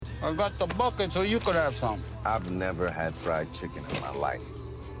I got the bucket so you could have some. I've never had fried chicken in my life.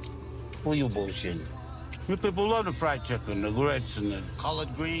 Who you bullshitting? You people love the fried chicken, the grits, and the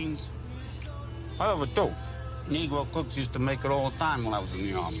collard greens. I love it too. Negro cooks used to make it all the time when I was in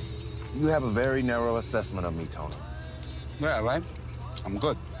the army. You have a very narrow assessment of me, Tony. Yeah, right? I'm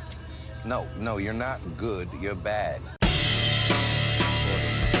good. No, you're not good. You're bad. All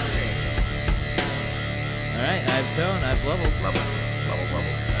right, I have tone, I have levels. Levels. I'm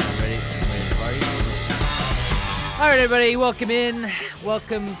ready to party. All right, everybody, welcome in.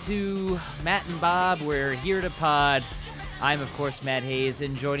 Welcome to Matt and Bob. We're here to pod. I'm, of course, Matt Hayes,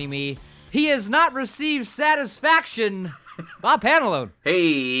 and joining me, he has not received satisfaction, Bob Pantalone.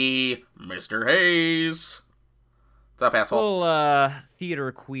 Hey, Mr. Hayes. What's up, asshole? Little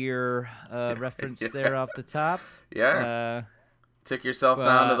theater queer reference there off the top. Yeah. Took yourself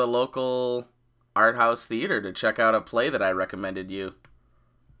down to the local art house theater to check out a play that I recommended you.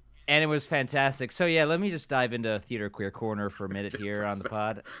 And it was fantastic. So, yeah, let me just dive into Theater Queer Corner for a minute here on the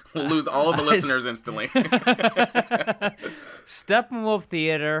pod. We'll lose all of the listeners instantly. Steppenwolf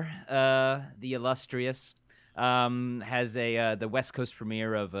Theater, the illustrious, has the West Coast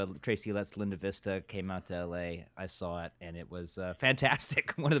premiere of Tracy Letts Linda Vista. Came out to L.A. I saw it, and it was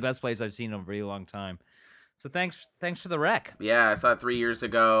fantastic. One of the best plays I've seen in a very long time. So thanks for the rec. Yeah, I saw it 3 years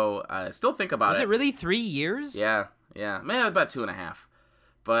ago. I still think about it. Was it really 3 years? Yeah. Man, about 2.5.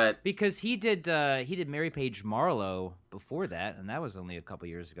 But because he did Mary Page Marlowe before that, and that was only a couple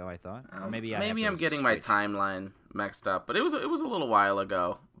years ago, I thought. Or maybe I'm getting my timeline mixed up, but it was a little while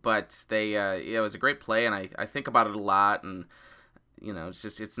ago. But it was a great play, and I think about it a lot, and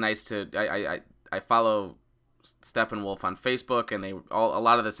it's nice to I follow Steppenwolf on Facebook, and a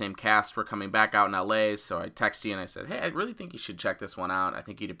lot of the same cast were coming back out in LA. So I texted you and I said, hey, I really think you should check this one out. I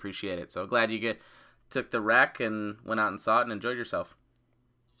think you'd appreciate it. So glad you took the rec and went out and saw it and enjoyed yourself.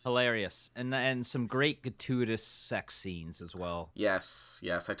 Hilarious, and some great gratuitous sex scenes as well. Yes.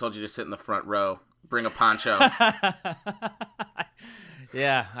 I told you to sit in the front row. Bring a poncho.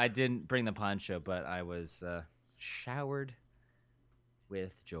 Yeah, I didn't bring the poncho, but I was showered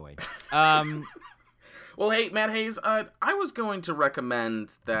with joy. Well, hey, Matt Hayes, I was going to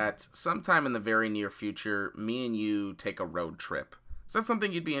recommend that sometime in the very near future, me and you take a road trip. Is that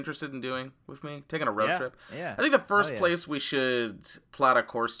something you'd be interested in doing with me? Taking a road trip? Yeah. I think the first place we should plot a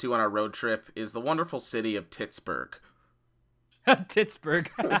course to on our road trip is the wonderful city of Pittsburgh.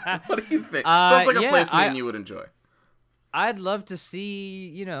 Pittsburgh. What do you think? Sounds like a place me and you would enjoy. I'd love to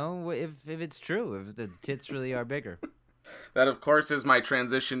see, if it's true, if the tits really are bigger. That, of course, is my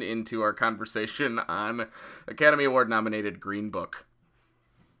transition into our conversation on Academy Award-nominated Green Book.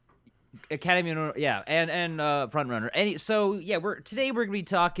 Academy, yeah, and Frontrunner. Today we're gonna be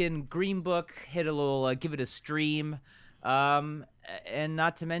talking Green Book. Hit a little, give it a stream, and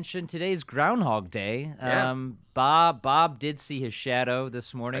not to mention today's Groundhog Day. Yeah. Bob did see his shadow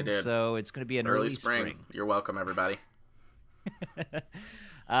this morning, I did. So it's gonna be an early spring. You're welcome, everybody.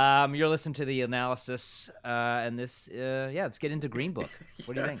 You're listening to the analysis, and this, let's get into Green Book.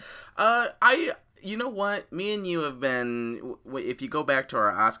 What do you think? You know what? Me and you have been, if you go back to our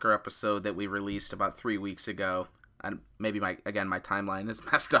Oscar episode that we released about 3 weeks ago, and maybe my timeline is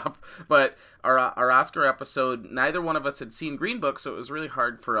messed up, but our Oscar episode, neither one of us had seen Green Book, so it was really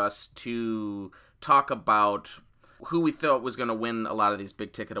hard for us to talk about who we thought was going to win a lot of these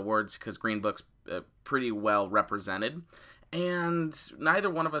big ticket awards, because Green Book's pretty well represented. And neither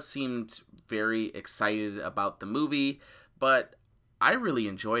one of us seemed very excited about the movie, but I really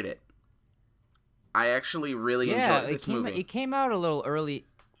enjoyed it. I actually really enjoyed this movie. It came out a little early.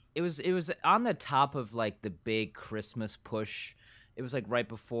 It was on the top of like the big Christmas push. It was like right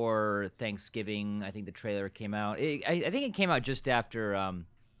before Thanksgiving. I think the trailer came out. I think it came out just after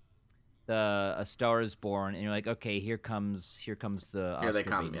A Star Is Born, and you're like, okay, here comes the Oscar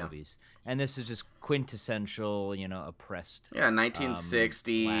bait movies, and this is just quintessential, oppressed. Yeah,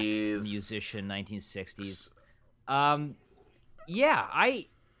 1960s black musician, 1960s.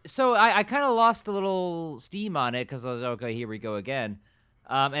 I kind of lost a little steam on it because I was okay. Here we go again,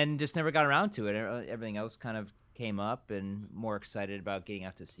 and just never got around to it. Everything else kind of came up, and more excited about getting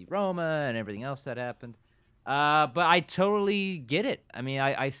out to see Roma and everything else that happened. But I totally get it. I mean,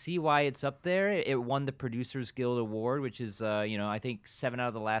 I see why it's up there. It won the Producers Guild Award, which is, I think 7 out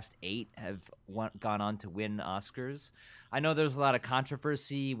of the last 8 have gone on to win Oscars. I know there's a lot of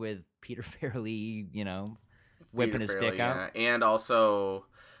controversy with Peter Farrelly, whipping his dick out. And also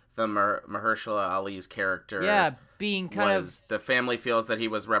the Mahershala Ali's character. Yeah, being the family feels that he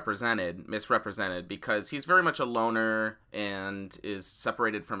was misrepresented, because he's very much a loner and is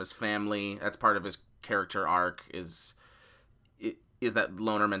separated from his family. That's part of his character arc. is that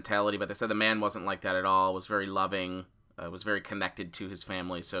loner mentality, but they said the man wasn't like that at all, was very loving, was very connected to his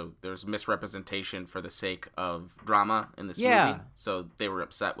family, so there's misrepresentation for the sake of drama in this movie, so they were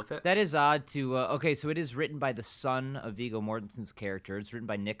upset with it. That is odd to... okay, so it is written by the son of Viggo Mortensen's character. It's written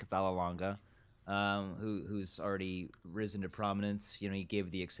by Nick Vallelonga, who's already risen to prominence. You know, he gave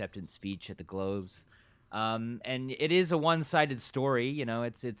the acceptance speech at the Globes. And it is a one-sided story, you know,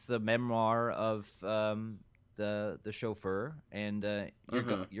 it's the memoir of the chauffeur, and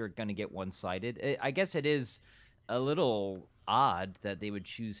you're gonna get one-sided. I guess it is a little odd that they would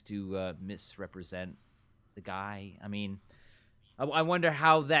choose to misrepresent the guy. I mean, I wonder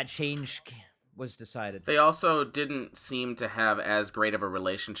how that change was decided. They also didn't seem to have as great of a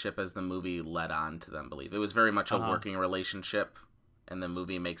relationship as the movie led on to them believe. It was very much a working relationship, and the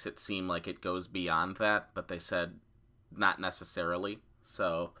movie makes it seem like it goes beyond that, but they said not necessarily.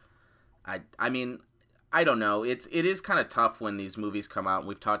 So, I mean, I don't know. It is kind of tough when these movies come out, and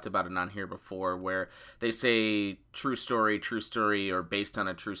we've talked about it on here before, where they say true story, or based on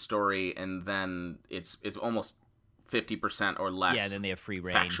a true story, and then it's almost 50% or less. Yeah, then they have free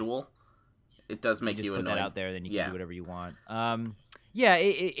reign. Factual. It does make you put annoyed. That out there, then you can do whatever you want. Yeah,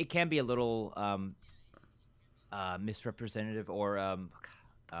 it can be a little misrepresentative, or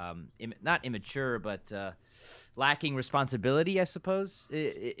not immature, but lacking responsibility, I suppose,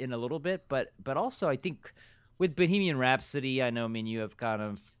 in a little bit. But also, I think with Bohemian Rhapsody, I know, I mean, you have kind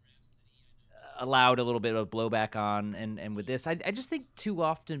of allowed a little bit of blowback on, and with this, I just think too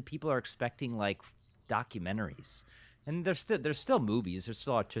often people are expecting like documentaries, and they're still movies. They're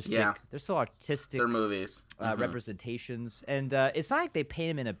still artistic. Yeah. They're still artistic. They're movies. Representations, and it's not like they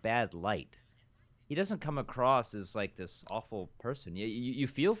paint him in a bad light. He doesn't come across as like this awful person. You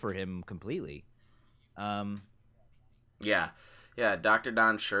feel for him completely. Yeah, Dr.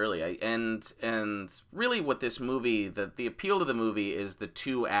 Don Shirley. And really what this movie, the appeal to the movie is the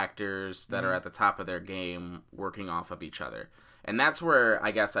two actors that are at the top of their game working off of each other. And that's where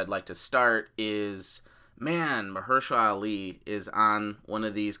I guess I'd like to start is, man, Mahershala Ali is on one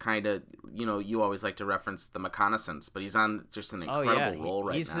of these kind of, you know, you always like to reference The Reconnaissance, but he's on just an incredible role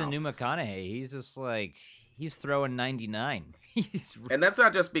right now. He's the new McConaughey. He's just like, he's throwing 99. And that's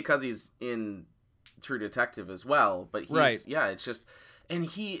not just because he's in True Detective as well, but he's, yeah, it's just, and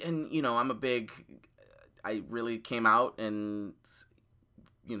you know, I really came out and,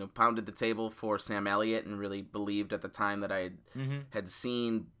 you know, pounded the table for Sam Elliott and really believed at the time that I had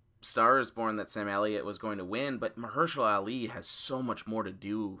seen Star is Born that Sam Elliott was going to win, but Mahershala Ali has so much more to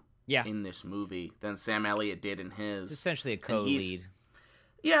do in this movie than Sam Elliott did in his. It's essentially a co-lead.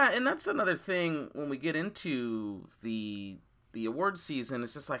 Yeah, and that's another thing when we get into the award season.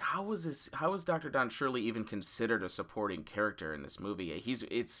 It's just like, how is Dr. Don Shirley even considered a supporting character in this movie?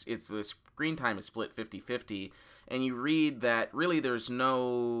 It's the screen time is split 50-50, and you read that really there's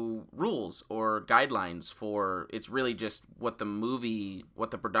no rules or guidelines for, it's really just what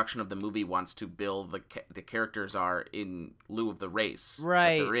the production of the movie wants to build the characters are in lieu of the race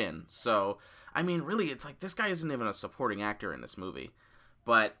that they're in. So, I mean, really, it's like this guy isn't even a supporting actor in this movie.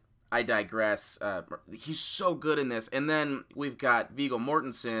 But I digress. He's so good in this. And then we've got Viggo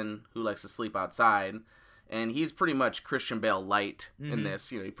Mortensen, who likes to sleep outside, and he's pretty much Christian Bale light in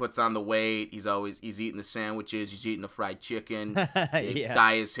this. You know, he puts on the weight. He's eating the sandwiches. He's eating the fried chicken. They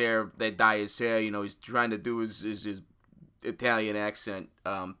dye his hair. You know, he's trying to do his Italian accent.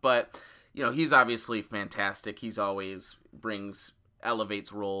 But you know, he's obviously fantastic. He's always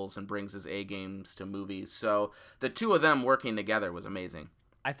elevates roles and brings his A games to movies. So the two of them working together was amazing.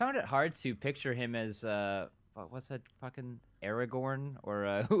 I found it hard to picture him as what's that fucking Aragorn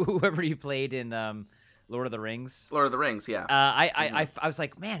or whoever he played in Lord of the Rings. Lord of the Rings, yeah. I was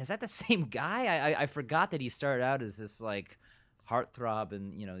like, man, is that the same guy? I forgot that he started out as this like heartthrob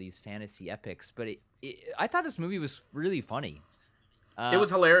and, you know, these fantasy epics. But I thought this movie was really funny. It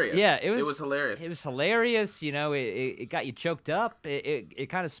was hilarious. Yeah, it was hilarious. It was hilarious. You know, it got you choked up. It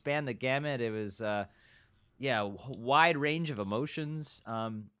kind of spanned the gamut. It was wide range of emotions.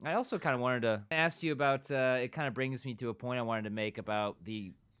 I also kind of wanted to ask you about. It kind of brings me to a point I wanted to make about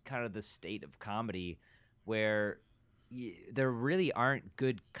the kind of the state of comedy, where there really aren't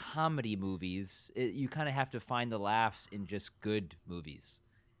good comedy movies. You kind of have to find the laughs in just good movies.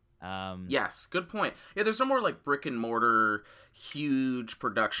 Yes, good point. Yeah, there's no more like brick and mortar, huge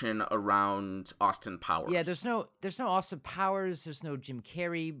production around Austin Powers. Yeah, there's no Austin Powers. There's no Jim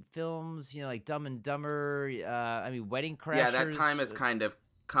Carrey films. You know, like Dumb and Dumber. I mean, Wedding Crashers. Yeah, that time has kind of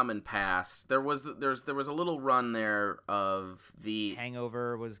come and pass. There was a little run there of the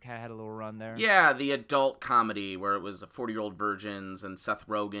Hangover had a little run there. Yeah, the adult comedy where it was 40-year-old virgins and Seth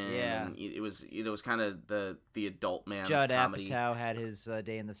Rogen. Yeah. And it was kind of the adult man's Judd comedy. Apatow had his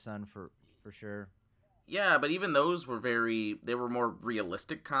day in the sun for sure. Yeah, but even those were they were more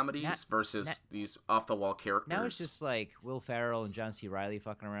realistic comedies versus these off-the-wall characters. Now it's just like Will Ferrell and John C. Reilly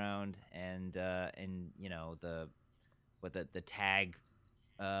fucking around, and you know the tag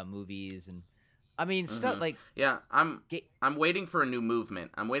movies, and I mean stuff like I'm waiting for a new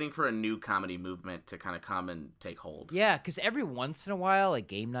movement. I'm waiting for a new comedy movement to kind of come and take hold. Yeah, because every once in a while, like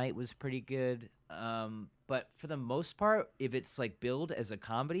Game Night was pretty good, but for the most part, if it's like billed as a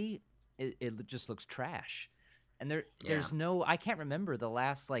comedy, it just looks trash. And there's no, I can't remember the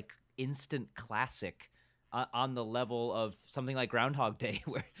last like instant classic on the level of something like Groundhog Day,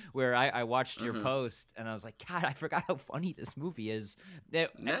 where I watched your post and I was like, God, I forgot how funny this movie is.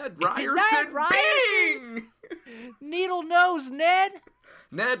 Ned Ryerson, bing! Needle nose, Ned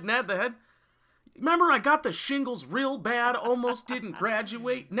the head. Remember, I got the shingles real bad, almost didn't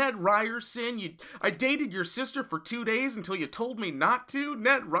graduate. Ned Ryerson, I dated your sister for 2 days until you told me not to.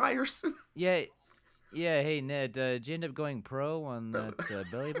 Ned Ryerson. Yeah. Hey Ned, did you end up going pro on that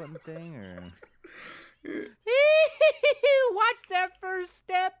belly button thing, or? Watch that first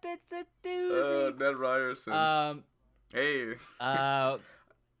step. It's a doozy. Ned Ryerson. Hey.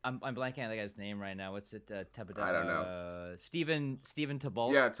 I'm blanking on the guy's name right now. What's it? I don't know. Steven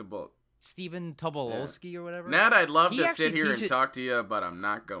Tobol. Yeah, Tobol. Steven Tobolowski or whatever. Ned, I'd love to sit here and talk to you, but I'm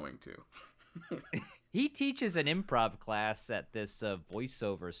not going to. He teaches an improv class at this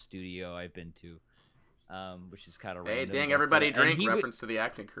voiceover studio I've been to, which is kind of random. Hey, dang, everybody drink, reference to the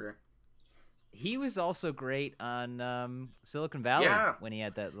acting career. He was also great on Silicon Valley when he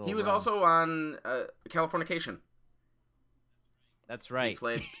had that little He was run. also on Californication. That's right. He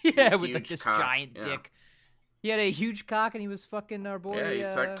played with like this giant dick. He had a huge cock, and he was fucking our boy. Yeah,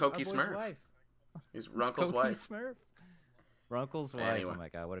 he's like Cokie Smurf. Smurf. He's Runkle's wife. Smurf. Runkle's wife. Anyway, oh my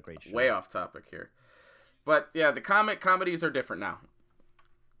god, what a great show. Way off topic here, but yeah, the comedies are different now.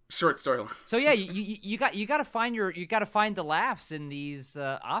 Short storyline. So yeah, you got to find the laughs in these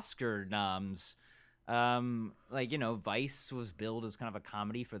Oscar noms. Like, you know, Vice was billed as kind of a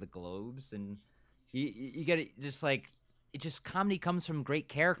comedy for the Globes, and you got to just like. It just comedy comes from great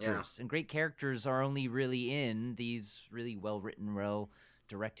characters, and great characters are only really in these really well-written,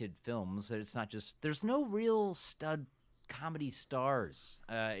 well-directed films. It's not just there's no real stud comedy stars.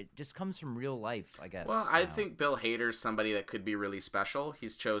 It just comes from real life, I guess. Well, I think Bill Hader's somebody that could be really special.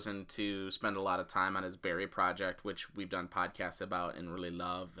 He's chosen to spend a lot of time on his Barry project, which we've done podcasts about and really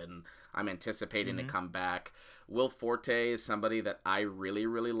love, and I'm anticipating to come back. Will Forte is somebody that I really,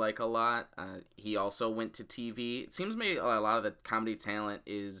 really like a lot. He also went to TV. It seems to me a lot of the comedy talent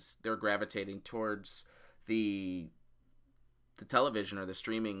they're gravitating towards the television or the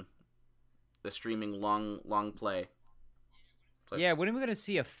streaming long play. Yeah, when are we going to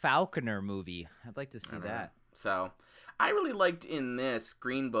see a Falconer movie? I'd like to see that. So, I really liked in this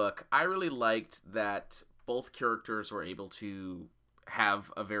Green Book, I really liked that both characters were able to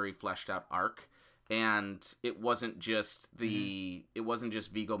have a very fleshed out arc, and it wasn't just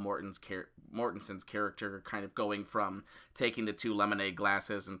Viggo Mortensen's character kind of going from taking the two lemonade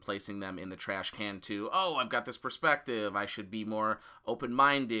glasses and placing them in the trash can to, oh, I've got this perspective, I should be more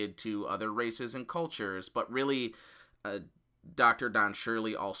open-minded to other races and cultures, but really Dr. Don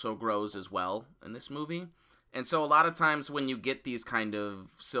Shirley also grows as well in this movie. And so a lot of times when you get these kind of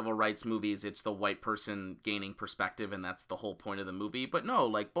civil rights movies, it's the white person gaining perspective, and that's the whole point of the movie. But no,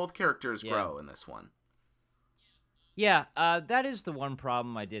 like, both characters grow in this one. Yeah, that is the one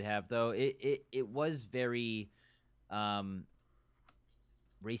problem I did have, though. It was very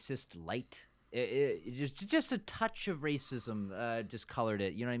racist light. It just a touch of racism just colored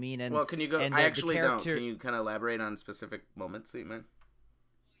it. You know what I mean? And well, can you go? And I actually don't. character... Can you kind of elaborate on specific moments that you meant?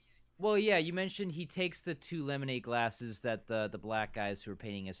 Well, yeah, you mentioned he takes the two lemonade glasses that the black guys who are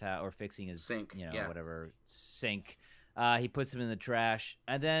painting his house or fixing his sink, whatever sink. He puts them in the trash,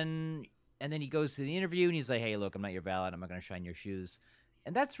 and then he goes to the interview and he's like, "Hey, look, I'm not your valet. I'm not going to shine your shoes,"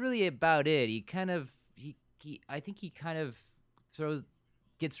 and that's really about it. I think he kind of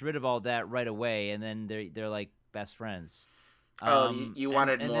gets rid of all that right away, and then they're like best friends. You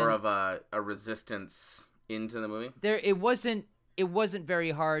wanted more of a resistance into the movie? It wasn't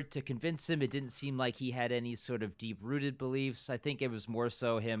very hard to convince him. It didn't seem like he had any sort of deep-rooted beliefs. I think it was more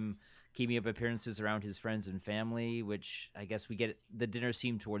so him keeping up appearances around his friends and family, which I guess we get the dinner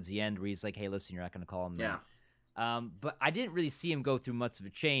scene towards the end where he's like, hey, listen, you're not going to call him But I didn't really see him go through much of a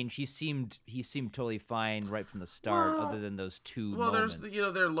change. He seemed totally fine right from the start, other than those two moments.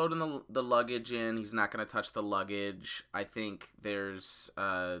 There's they're loading the luggage in. He's not going to touch the luggage. I think there's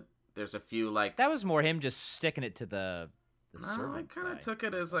a few like that was more him just sticking it to the servant. I kind of took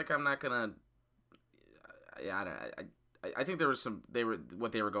it as like I'm not gonna. I think there was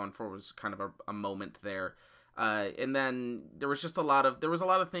what they were going for was kind of a moment there. And then there was a lot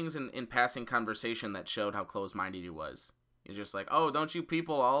of things in passing conversation that showed how close-minded he was. He's just like, oh, don't you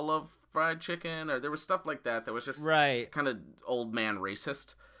people all love fried chicken? Or there was stuff like that was just kind of old man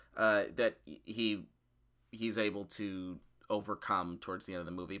racist that he's able to overcome towards the end of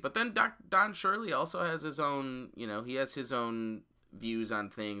the movie. But then Don Shirley also has his own, he has his own views on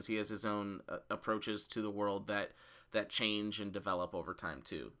things. He has his own approaches to the world that change and develop over time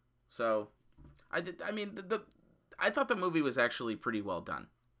too. So I thought the movie was actually pretty well done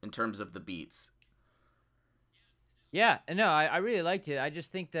in terms of the beats. Yeah, no, I really liked it. I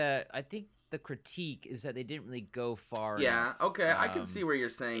just think the critique is that they didn't really go far enough. Yeah, okay, I can see where you're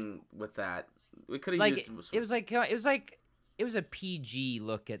saying with that. We could have used it was a PG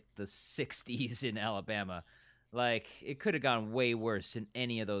look at the 60s in Alabama. Like, it could have gone way worse in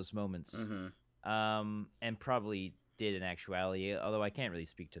any of those moments. Mm-hmm. And probably did in actuality, although I can't really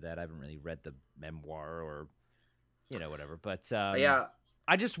speak to that. I haven't really read the memoir or whatever. But yeah,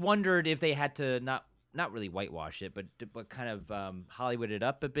 I just wondered if they had to not really whitewash it, but kind of Hollywood it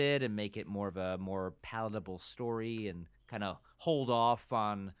up a bit and make it more of a more palatable story, and kind of hold off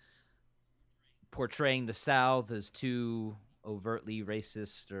on portraying the South as too overtly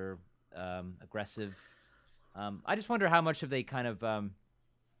racist or aggressive. I just wonder how much have they kind of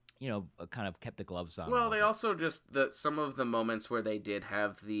kind of kept the gloves on. Well, they also just some of the moments where they did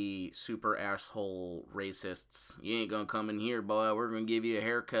have the super asshole racists. You ain't gonna come in here, boy. We're gonna give you a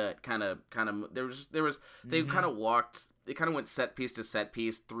haircut. Kind of. There was. They kind of walked. They kind of went set piece to set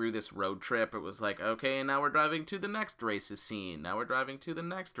piece through this road trip. It was like, okay, now we're driving to the next racist scene. Now we're driving to the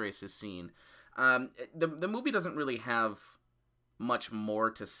next racist scene. The movie doesn't really have much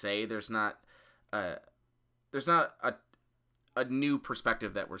more to say. There's not a new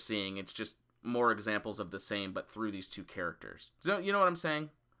perspective that we're seeing. It's just more examples of the same, but through these two characters. So, you know what I'm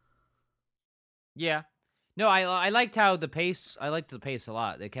saying? Yeah. No, I liked how the pace. I liked the pace a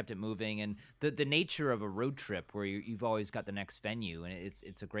lot. They kept it moving, and the nature of a road trip where you've always got the next venue, and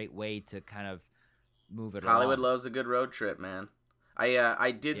it's a great way to kind of move it. Hollywood along. loves a good road trip, man.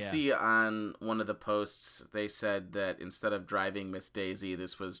 I did see on one of the posts they said that instead of driving Miss Daisy,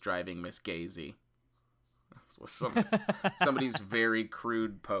 this was driving Miss Gazy. Somebody's very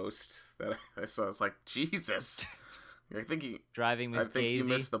crude post that I saw. It's like, Jesus. I think driving Miss Gazy. You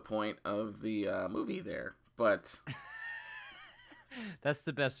missed the point of the movie there, but that's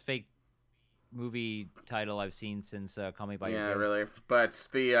the best fake movie title I've seen since Call Me by Your Name. Yeah, really. But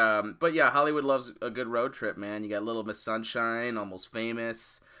yeah, Hollywood loves a good road trip, man. You got Little Miss Sunshine, Almost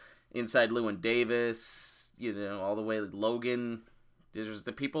Famous, Inside Llewyn Davis, all the way to Logan. There's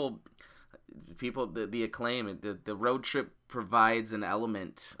the people, the acclaim. The road trip provides an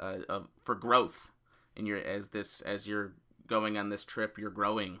element for growth, and as you're going on this trip, you're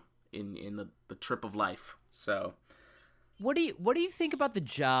growing in the trip of life. So, what do you think about the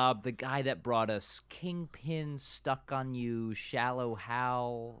job? The guy that brought us Kingpin, Stuck on You, Shallow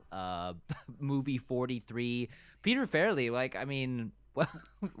Hal, movie 43, Peter Farrelly. Like, I mean,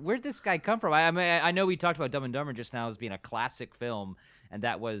 where'd this guy come from? I know we talked about Dumb and Dumber just now as being a classic film, and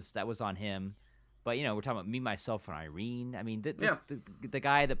that was on him. But we're talking about Me, Myself, and Irene. I mean, the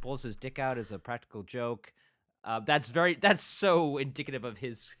guy that pulls his dick out is a practical joke. That's so indicative of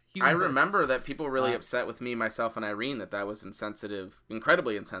his humor. I remember that people were really upset with Me, Myself, and Irene that was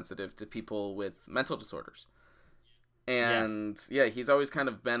incredibly insensitive to people with mental disorders. And yeah, he's always kind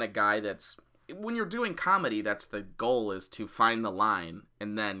of been a guy that's, when you're doing comedy, that's the goal, is to find the line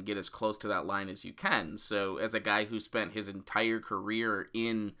and then get as close to that line as you can. So as a guy who spent his entire career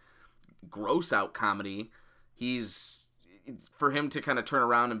in gross out comedy, for him to kind of turn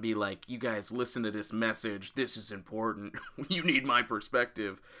around and be like, you guys listen to this message, this is important, you need my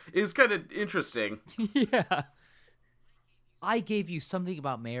perspective, is kind of interesting. Yeah. I gave you something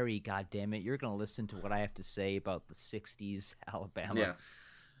about Mary, goddammit. You're going to listen to what I have to say about the 60s Alabama.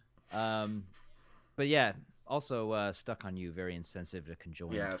 Yeah. But yeah, also Stuck on You, very insensitive to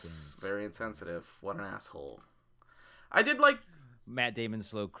conjoined twins. Yes, very insensitive. What an asshole. I did like Matt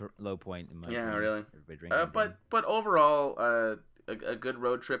Damon's low point in my opinion. Really. But overall, a good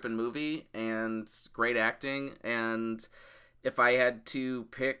road trip and movie, and great acting. And if I had to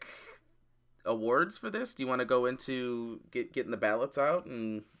pick awards for this, do you want to go into getting the ballots out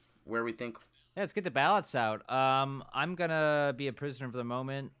and where we think Yeah, let's get the ballots out. I'm gonna be a prisoner for the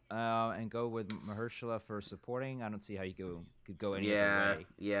moment, and go with Mahershala for supporting. I don't see how you could go any other Yeah, way.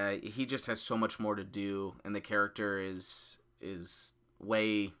 yeah. He just has so much more to do, and the character is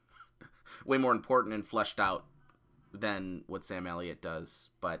way way more important and fleshed out than what Sam Elliott does.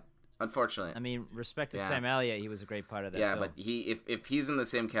 But unfortunately, I mean, respect to yeah, Sam Elliott, he was a great part of that yeah. film. But if he's in the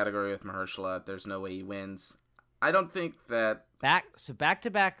same category with Mahershala, there's no way he wins. I don't think that Back to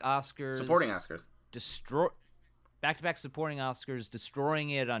back Oscars, supporting Oscars. destroy back to back supporting Oscars,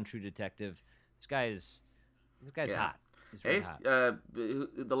 destroying it on True Detective. This guy's Yeah. hot. He's really Hey, hot.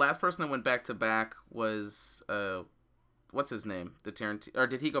 the last person that went back to back was what's his name? The Tarantino, or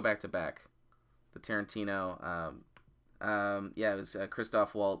did he go back to back? The Tarantino. Yeah, it was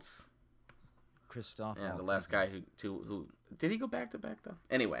Christoph Waltz. Christoph. Yeah, the Waltz, last okay. guy who did he go back to back though?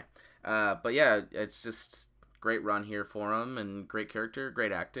 Anyway, but yeah, it's just great run here for him and great character,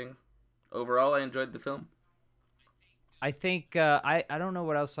 great acting. Overall, I enjoyed the film. I think I don't know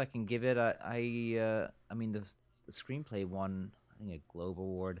what else I can give it. I mean the screenplay won I think a Globe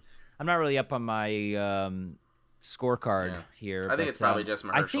Award. I'm not really up on my scorecard Yeah. here. I think but, it's probably just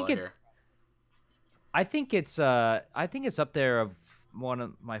I think Mahershala it's here. I think it's up there of one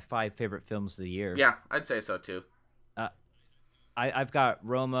of my 5 favorite films of the year. Yeah, I'd say so too. I've got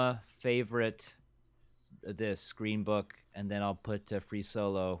Roma favorite, this Green Book, and then I'll put Free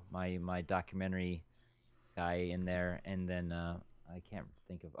Solo, my documentary guy, in there, and then I can't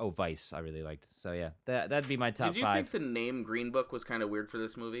think of Vice I really liked. So yeah, that'd be my top Did you 5. think the name Green Book was kind of weird for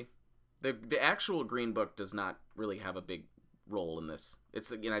this movie? The actual Green Book does not really have a big role in this.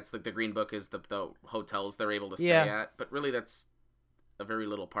 It's it's like the Green Book is the hotels they're able to stay at, but really that's a very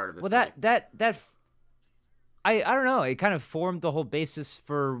little part of this. Well, movie. I don't know. It kind of formed the whole basis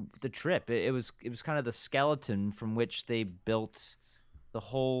for the trip. It was kind of the skeleton from which they built the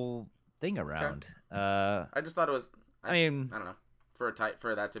whole thing around. I just thought it was. I mean, I don't know,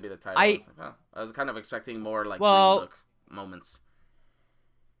 for that to be the title. I was kind of expecting more like Well, Green Book moments.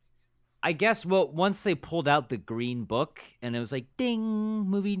 I guess once they pulled out the Green Book and it was like ding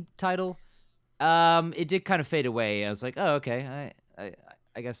movie title, it did kind of fade away. I was like, oh okay,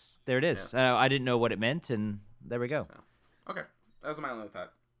 I guess there it is. Yeah. I didn't know what it meant, and there we go. Okay, that was my only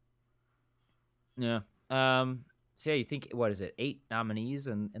thought. Yeah. So yeah, you think, what is it, 8 nominees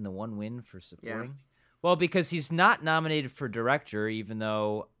and the 1 win for supporting? Yeah. Well, because he's not nominated for director, even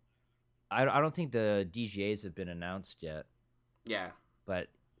though I don't think the DGAs have been announced yet. Yeah. But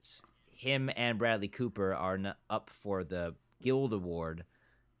him and Bradley Cooper are up for the Guild Award,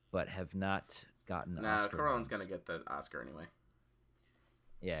 but have not gotten the Oscar. Cuarón's nods. gonna get the Oscar anyway.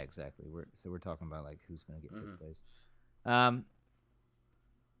 Yeah, exactly. We're talking about like who's gonna get first place.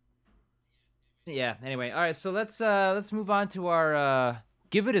 Yeah. Anyway, all right. So let's move on to our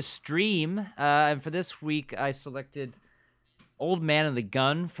give it a stream. And for this week, I selected Old Man and the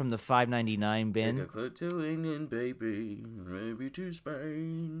Gun from the $5.99 bin. Take a clip to England, baby, maybe to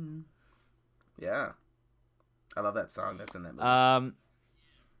Spain. Yeah, I love that song that's in that movie.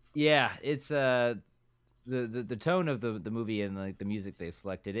 Yeah, it's the tone of the movie and like the music they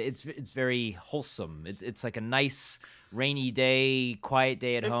selected. It's very wholesome. It's like a nice rainy day, quiet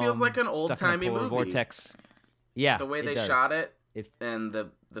day at home. It feels like an stuck in a old-timey polar movie. Vortex. Yeah, The way it they does. shot it, and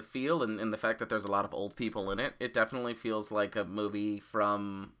the feel, and the fact that there's a lot of old people in it, it definitely feels like a movie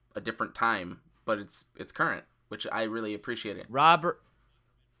from a different time, but it's current, which I really appreciate it.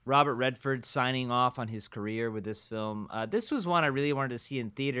 Robert Redford signing off on his career with this film. This was one I really wanted to see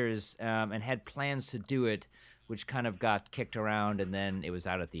in theaters, and had plans to do it, which kind of got kicked around, and then it was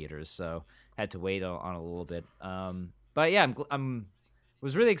out of theaters, so had to wait on a little bit. But yeah, I'm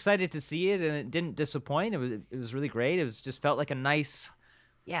was really excited to see it, and it didn't disappoint. It was really great. It was just felt like a nice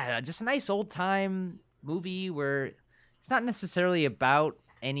old time movie where it's not necessarily about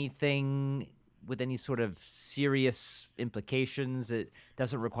anything with any sort of serious implications. It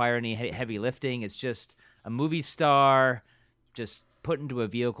doesn't require any heavy lifting. It's just a movie star just put into a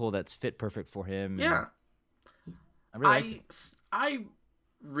vehicle that's fit perfect for him. Yeah. I really liked it. I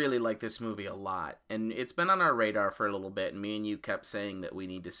really like this movie a lot, and it's been on our radar for a little bit, and me and you kept saying that we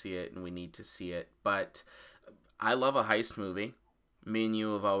need to see it and we need to see it, but I love a heist movie. Me and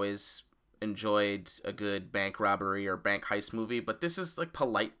you have always enjoyed a good bank robbery or bank heist movie, but this is like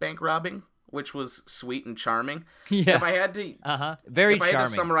polite bank robbing, which was sweet and charming. Yeah. If I had to Very if I had charming.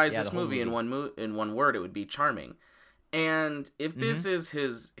 to summarize Yeah, this the whole movie in one word, it would be charming. And if this is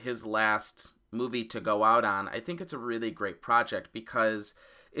his last movie to go out on, I think it's a really great project because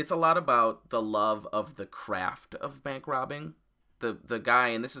it's a lot about the love of the craft of bank robbing. The guy,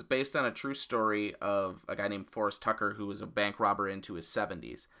 and this is based on a true story of a guy named Forrest Tucker, who was a bank robber into his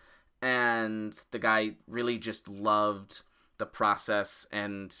 70s. and the guy really just loved the process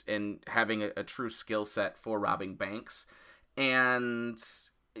and having a true skill set for robbing banks. And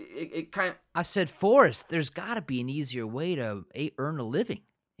it kind of... I said, Forrest, there's got to be an easier way to earn a living.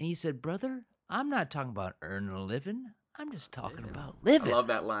 And he said, brother, I'm not talking about earning a living. I'm just talking about living. I love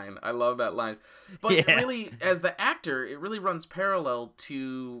that line. But it really, as the actor, it really runs parallel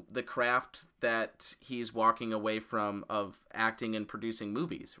to the craft that he's walking away from of acting and producing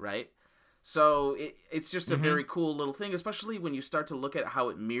movies, right? So it's just a very cool little thing, especially when you start to look at how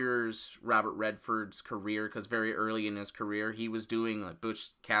it mirrors Robert Redford's career, because very early in his career, he was doing like Butch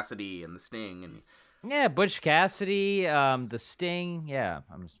Cassidy and The Sting. And yeah, Butch Cassidy, The Sting. Yeah,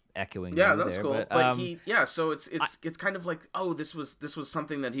 I'm just echoing. Yeah, you that's there, cool. But so it's kind of like, oh, this was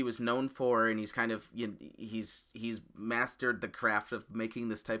something that he was known for, and he's kind of, he's mastered the craft of making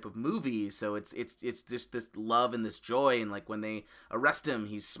this type of movie. So it's just this love and this joy, and like when they arrest him,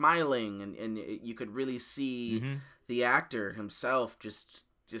 he's smiling, and you could really see the actor himself just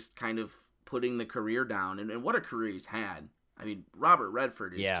kind of putting the career down, and what a career he's had. I mean, Robert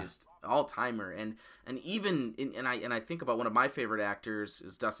Redford is just all-timer, and even and I think about one of my favorite actors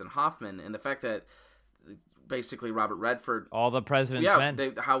is Dustin Hoffman, and the fact that basically Robert Redford, All the President's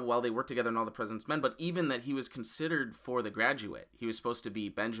Men, how well they worked together in All the President's Men, but even that he was considered for The Graduate. He was supposed to be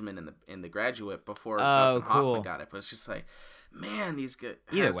Benjamin in the Graduate before Dustin Hoffman got it, but it's just like, man, these guys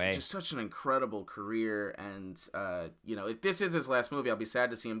has just such an incredible career, and if this is his last movie, I'll be sad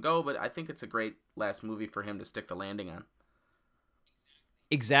to see him go, but I think it's a great last movie for him to stick the landing on.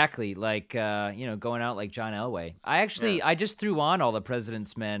 Exactly, like going out like John Elway. I just threw on All the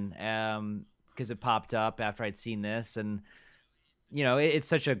President's Men because it popped up after I'd seen this, and it's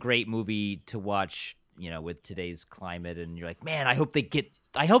such a great movie to watch. With today's climate, and you're like, man, I hope they get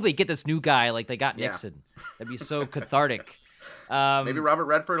this new guy like they got Nixon. That'd be so cathartic. Maybe Robert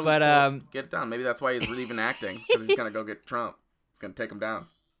Redford will get it done. Maybe that's why he's leaving acting, because he's gonna go get Trump. He's gonna take him down.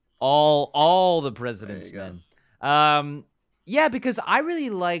 All the President's Men. Yeah, because I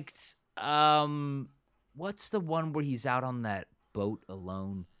really liked, what's the one where he's out on that boat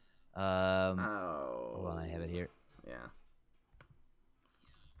alone? Hold on, I have it here.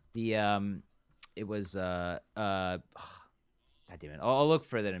 Yeah. It was, God damn it, I'll look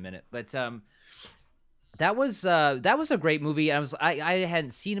for that in a minute. But that was a great movie. I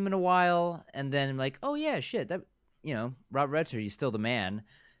hadn't seen him in a while, and then I'm like, oh yeah, shit, that Robert Redford, he's still the man.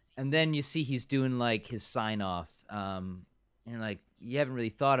 And then you see he's doing like his sign off. And like, you haven't really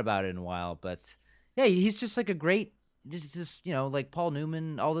thought about it in a while, but yeah, he's just like a great, just like Paul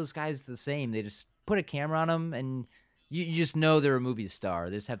Newman, all those guys the same. They just put a camera on them, and you just know they're a movie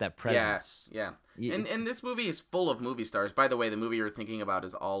star. They just have that presence. Yeah. And this movie is full of movie stars. By the way, the movie you're thinking about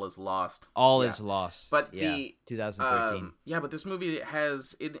is All Is Lost. All Is Lost. But the 2013. But this movie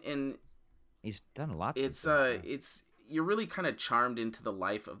has he's done a lot. It's you're really kind of charmed into the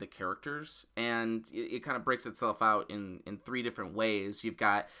life of the characters, and it kind of breaks itself out in three different ways. You've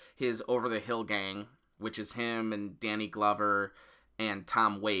got his Over the Hill gang, which is him and Danny Glover and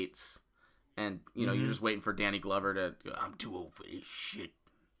Tom Waits, and you're just waiting for Danny Glover to, I'm too old for this shit.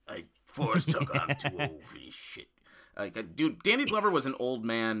 Forrest Tucker, I'm too old for this shit. Dude, Danny Glover was an old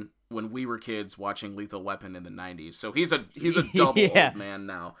man when we were kids watching Lethal Weapon in the 90s, so he's a double old man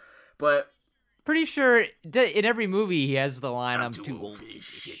now. But pretty sure in every movie he has the line, I'm too old for this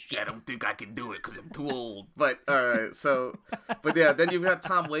shit. I don't think I can do it because I'm too old. But, but yeah, then you've got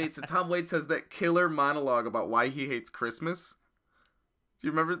Tom Waits, and Tom Waits has that killer monologue about why he hates Christmas. Do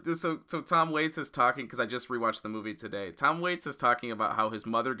you remember this? So Tom Waits is talking, because I just rewatched the movie today. Tom Waits is talking about how his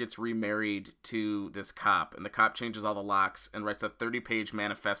mother gets remarried to this cop, and the cop changes all the locks and writes a 30-page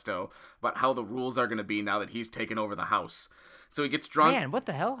manifesto about how the rules are going to be now that he's taken over the house. So he gets drunk. Man, what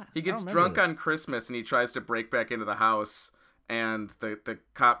the hell? He gets drunk on Christmas, and he tries to break back into the house, and the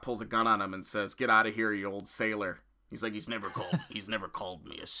cop pulls a gun on him and says, "Get out of here, you old sailor." He's like, he's never called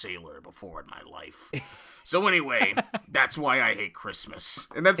me a sailor before in my life. So anyway, that's why I hate Christmas.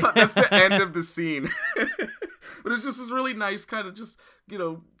 And that's the end of the scene. But it's just this really nice kind of just,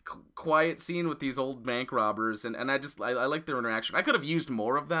 quiet scene with these old bank robbers, and I like their interaction. I could have used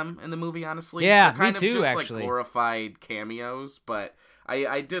more of them in the movie, honestly. Yeah, They're kind me too, of just actually. like glorified cameos, but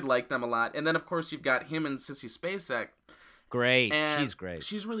I did like them a lot. And then of course you've got him and Sissy Spacek. Great. And she's great.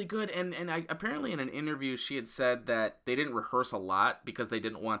 She's really good. And I apparently in an interview she had said that they didn't rehearse a lot because they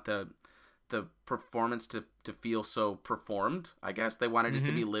didn't want the performance to feel so performed, I guess. They wanted it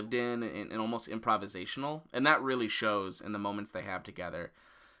to be lived in and almost improvisational. And that really shows in the moments they have together.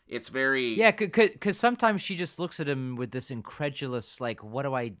 It's very... Yeah, because sometimes she just looks at him with this incredulous, like, what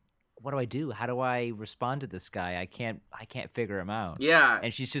do what do I do? How do I respond to this guy? I can't figure him out. Yeah.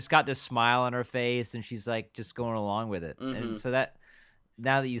 And she's just got this smile on her face, and she's like just going along with it. And so that,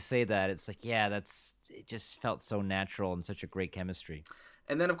 now that you say that, it's like, yeah, it just felt so natural and such a great chemistry.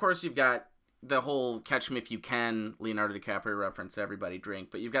 And then, of course, you've got the whole Catch Me If You Can Leonardo DiCaprio reference, everybody drink.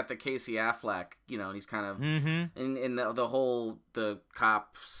 But you've got the Casey Affleck, and he's kind of in the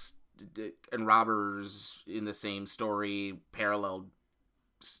cops and robbers in the same story, paralleled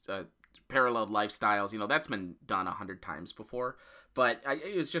lifestyles. That's been done 100 times before. But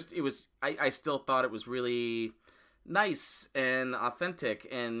I still thought it was really nice and authentic.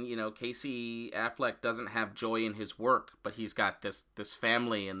 And Casey Affleck doesn't have joy in his work, but he's got this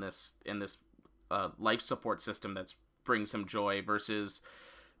family and this life support system that brings him joy, versus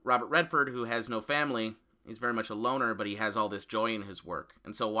Robert Redford, who has no family. He's very much a loner, but he has all this joy in his work.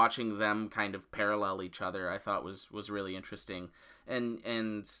 And so watching them kind of parallel each other, I thought was really interesting.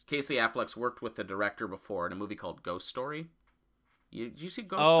 And Casey Affleck's worked with the director before in a movie called Ghost Story. Did you see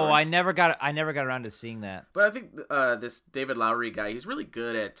Ghost Story? Oh, I never got around to seeing that. But I think this David Lowery guy, he's really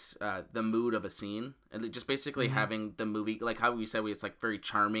good at the mood of a scene, and just basically having the movie, like how we said, it's like very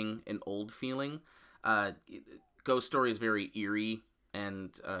charming and old feeling. Ghost Story is very eerie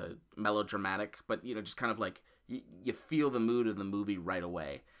and melodramatic, but just kind of like you feel the mood of the movie right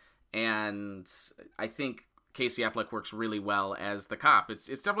away. And I think Casey Affleck works really well as the cop. It's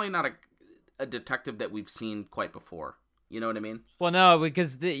definitely not a detective that we've seen quite before. You know what I mean? Well, no,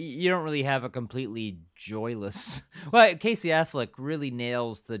 because you don't really have a completely joyless. Well, Casey Affleck really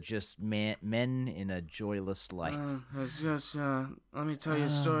nails the just men in a joyless life. It's just let me tell you a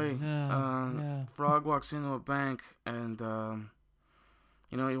story. Frog walks into a bank and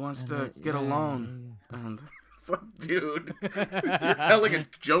he wants to get a loan, and it's like, dude, you're telling a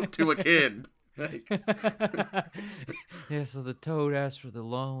joke to a kid. Yeah, so the toad asks for the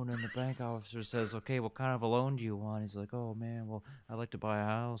loan, and the bank officer says, okay, what kind of a loan do you want? He's like, oh man, well, I'd like to buy a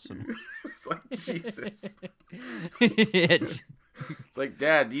house. And it's like, Jesus. It's like,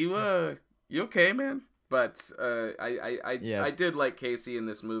 Dad, you okay, man? But I did like Casey in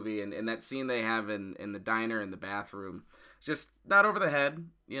this movie, and that scene they have in the diner in the bathroom, just not over the head.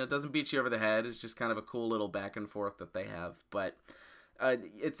 It doesn't beat you over the head. It's just kind of a cool little back and forth that they have. But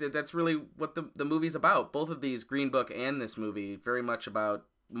that's really what the movie's about. Both of these, Green Book and this movie, very much about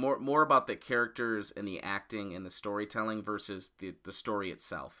more about the characters and the acting and the storytelling versus the story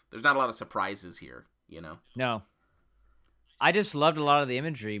itself. There's not a lot of surprises here, No. I just loved a lot of the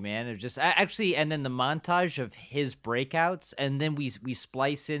imagery, man. It just actually, and then the montage of his breakouts, and then we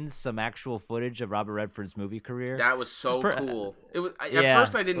splice in some actual footage of Robert Redford's movie career. That was so cool. It was at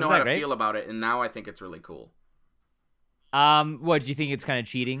first I didn't know how to feel about it, and now I think it's really cool. What, do you think it's kind of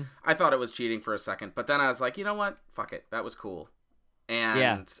cheating? I thought it was cheating for a second, but then I was like, you know what? Fuck it. That was cool.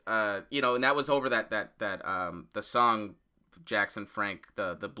 And and that was over that the song Jackson Frank,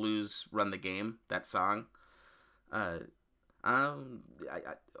 the Blues Run the Game, that song. I'll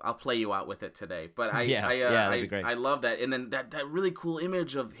play you out with it today, but that'd be great. I love that. And then that really cool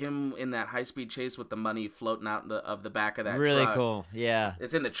image of him in that high-speed chase with the money floating out of the back of that really truck. cool. Yeah,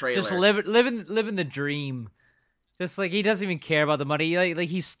 it's in the trailer. Just living the dream. Just like, he doesn't even care about the money. Like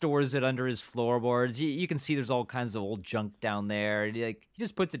he stores it under his floorboards. You can see there's all kinds of old junk down there. He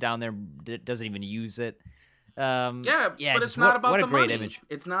just puts it down there, doesn't even use it. But it's not about the money. Image.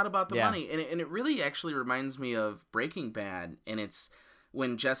 It's not about the money, and it really actually reminds me of Breaking Bad. And it's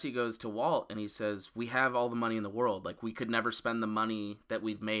when Jesse goes to Walt and he says, "We have all the money in the world. Like, we could never spend the money that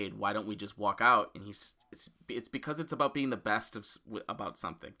we've made. Why don't we just walk out?" And it's because it's about being the best about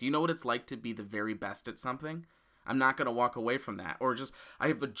something. Do you know what it's like to be the very best at something? I'm not going to walk away from that. Or just, I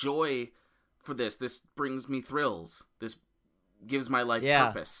have a joy for this. This brings me thrills. This gives my life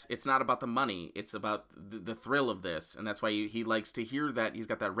purpose. It's not about the money. It's about the thrill of this. And that's why he likes to hear that. He's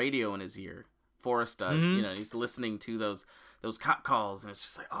got that radio in his ear. Forrest does. He's listening to those cop calls. And it's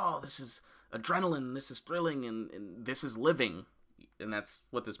just like, oh, this is adrenaline. This is thrilling. And this is living. And that's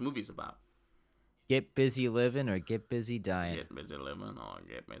what this movie's about. Get busy living or get busy dying. Get busy living or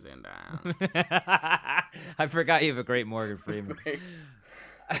get busy dying. I forgot you have a great Morgan Freeman.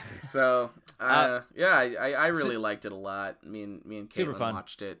 So, I really liked it a lot. Me and Caitlin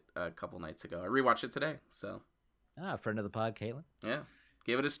watched it a couple nights ago. I rewatched it today. So, friend of the pod, Caitlin. Yeah,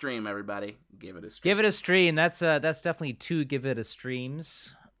 give it a stream, everybody. Give it a stream. Give it a stream. That's definitely 2 give it a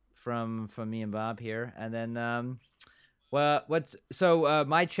streams from me and Bob here, and then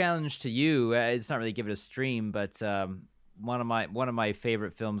my challenge to you? It's not really give it a stream, but one of my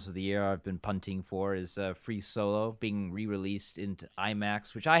favorite films of the year I've been punting for is Free Solo, being re-released into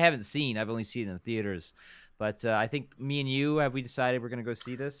IMAX, which I haven't seen. I've only seen it in the theaters, But I think me and you, have we decided we're going to go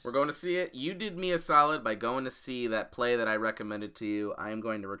see this? We're going to see it. You did me a solid by going to see that play that I recommended to you. I am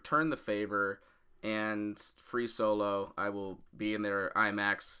going to return the favor and free Solo. I will be in their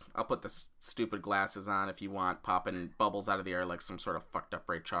IMAX. I'll put the stupid glasses on if you want, popping bubbles out of the air like some sort of fucked up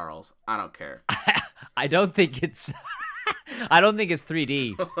Ray Charles. I don't care. I don't think it's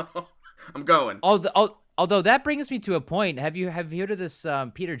 3D. I'm going. Although that brings me to a point. Have you heard of this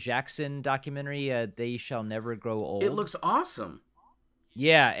Peter Jackson documentary, They Shall Never Grow Old? It looks awesome.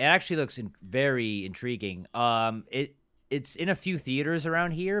 Yeah, it actually looks very intriguing. It's in a few theaters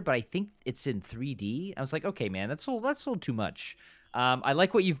around here, but I think it's in 3D. I was like, okay, man, that's a little too much. I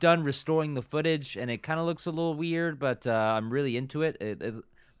like what you've done restoring the footage, and it kind of looks a little weird, but I'm really into it.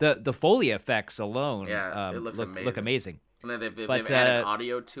 The Foley effects alone it looks look amazing. And then they've added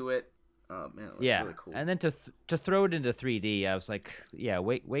audio to it. Oh, man, it looks really cool. And then to throw it into 3D, I was like, yeah,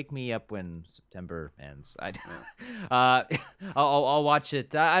 wake me up when September ends. I'll watch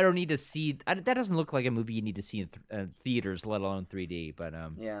it. I don't need to see. That doesn't look like a movie you need to see in theaters, let alone 3D. But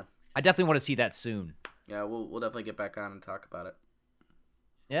I definitely want to see that soon. Yeah, we'll definitely get back on and talk about it.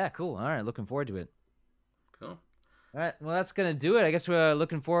 Yeah, cool. All right, looking forward to it. Cool. All right, well, that's gonna do it. I guess we're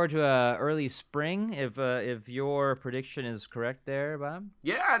looking forward to early spring. If your prediction is correct, there, Bob.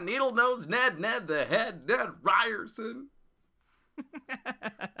 Yeah, Needle Nose Ned the Head, Ned Ryerson.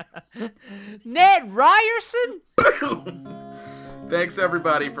 Ned Ryerson. Thanks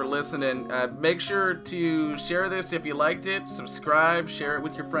everybody for listening. Make sure to share this if you liked it. Subscribe, share it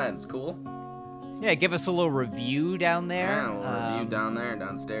with your friends. Cool. Yeah, give us a little review down there. Yeah, a little review down there,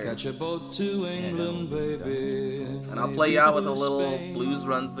 downstairs. Catch a boat to England, baby. And I'll play you out with a little Blues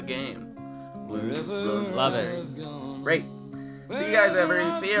Runs the Game. Blues Runs Love the it. Game. Great. See you guys,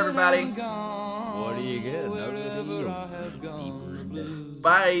 See you, everybody. What do you get?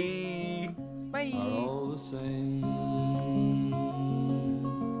 Bye. Bye. All the same.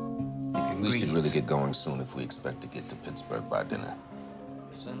 We should really get going soon if we expect to get to Pittsburgh by dinner.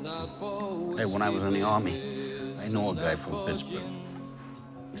 Hey, when I was in the Army, I know a guy from Pittsburgh.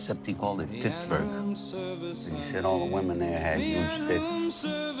 Except he called it Titsburg. And he said all the women there had huge tits.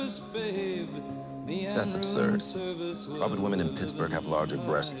 That's absurd. Why would women in Pittsburgh have larger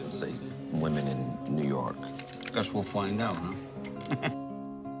breasts than, say, women in New York? Guess we'll find out, huh?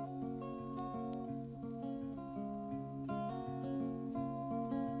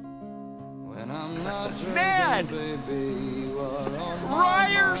 Ned!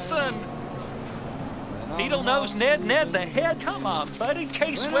 Ryerson! Needle-nosed Ned the Head. Come on, buddy.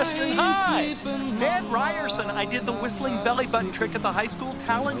 Case Western High. Ned Ryerson. I did the whistling belly button trick at the high school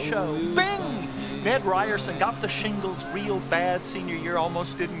talent show. Bing! Ned Ryerson got the shingles real bad senior year,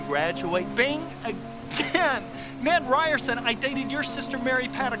 almost didn't graduate. Bing! Again! Ned Ryerson. I dated your sister Mary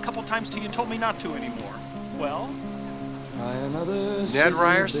Pat a couple times till you told me not to anymore. Well? Ned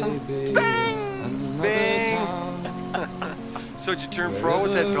Ryerson? Bing! Bing! So did you turn pro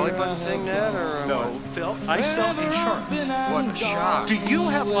with that belly button thing, Ned, or No, what? Phil, I sell insurance. What a shock. Do you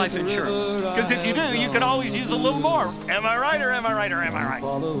have life insurance? Because if you do, you can always use a little more. Am I right or am I right or am I right?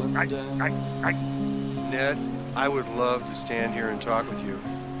 Right. Ned, I would love to stand here and talk with you,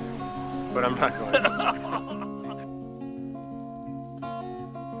 but I'm not going to.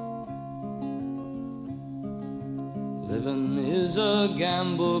 Living is a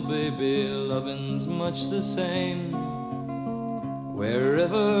gamble, baby. Loving's much the same.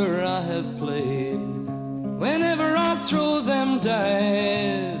 Wherever I have played, whenever I throw them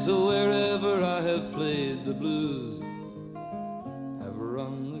dice, wherever I have played the blues.